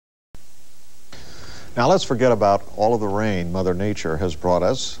Now let's forget about all of the rain Mother Nature has brought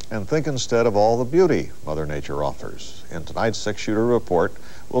us and think instead of all the beauty Mother Nature offers. In tonight's six-shooter report,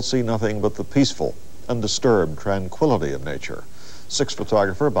 we'll see nothing but the peaceful, undisturbed tranquility of nature. Six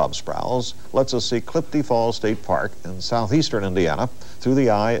photographer Bob Sprouse lets us see Clifty Falls State Park in southeastern Indiana through the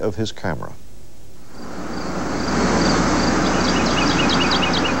eye of his camera.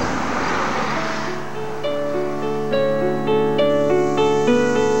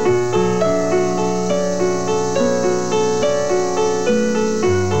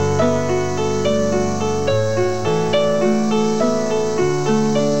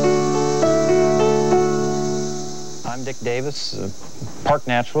 Davis, a park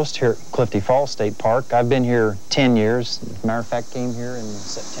naturalist here at Clifty Falls State Park. I've been here 10 years. As a matter of fact, came here in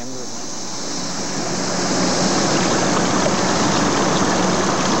September of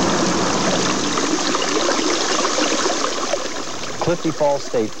Clifty Falls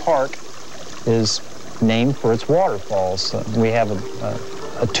State Park is named for its waterfalls. We have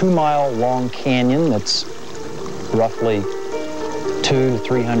a 2-mile long canyon that's roughly 200 to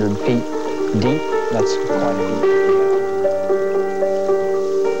 300 feet deep. That's quite a deep.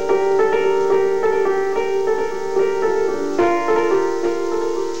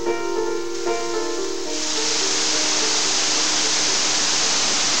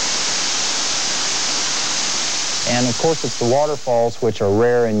 And of course, it's the waterfalls, which are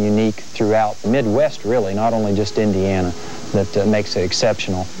rare and unique throughout the Midwest, really, not only just Indiana, that makes it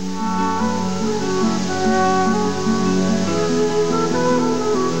exceptional.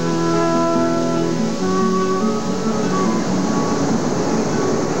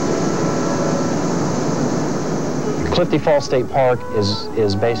 Clifty Falls State Park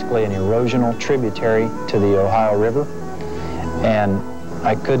is basically an erosional tributary to the Ohio River, and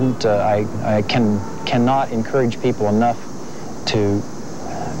I cannot encourage people enough to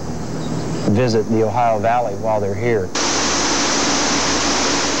visit the Ohio Valley while they're here.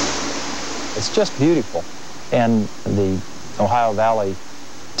 It's just beautiful, and the Ohio Valley,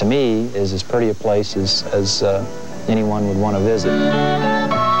 to me, is as pretty a place as anyone would want to visit.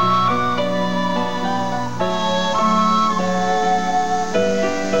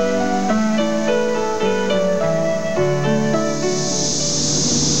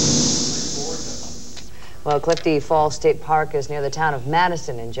 Well, Clifty Falls State Park is near the town of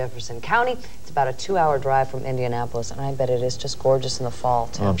Madison in Jefferson County. It's about a 2-hour drive from Indianapolis, and I bet it is just gorgeous in the fall,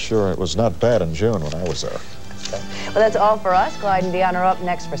 too. I'm sure it was not bad in June when I was there. Okay. Well, that's all for us. Clyde and Diane are up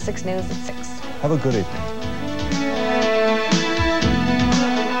next for 6 News at 6. Have a good evening.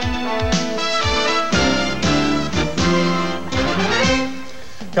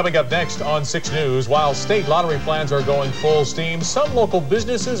 Coming up next on 6 News, while state lottery plans are going full steam, some local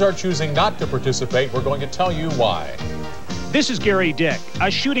businesses are choosing not to participate. We're going to tell you why. This is Gary Dick. A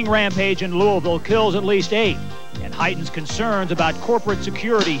shooting rampage in Louisville kills at least 8 and heightens concerns about corporate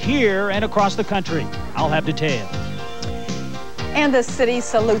security here and across the country. I'll have details. And the city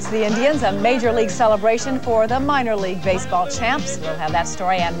salutes the Indians, a major league celebration for the minor league baseball champs. We'll have that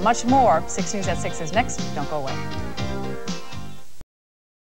story and much more. 6 News at 6 is next. Don't go away.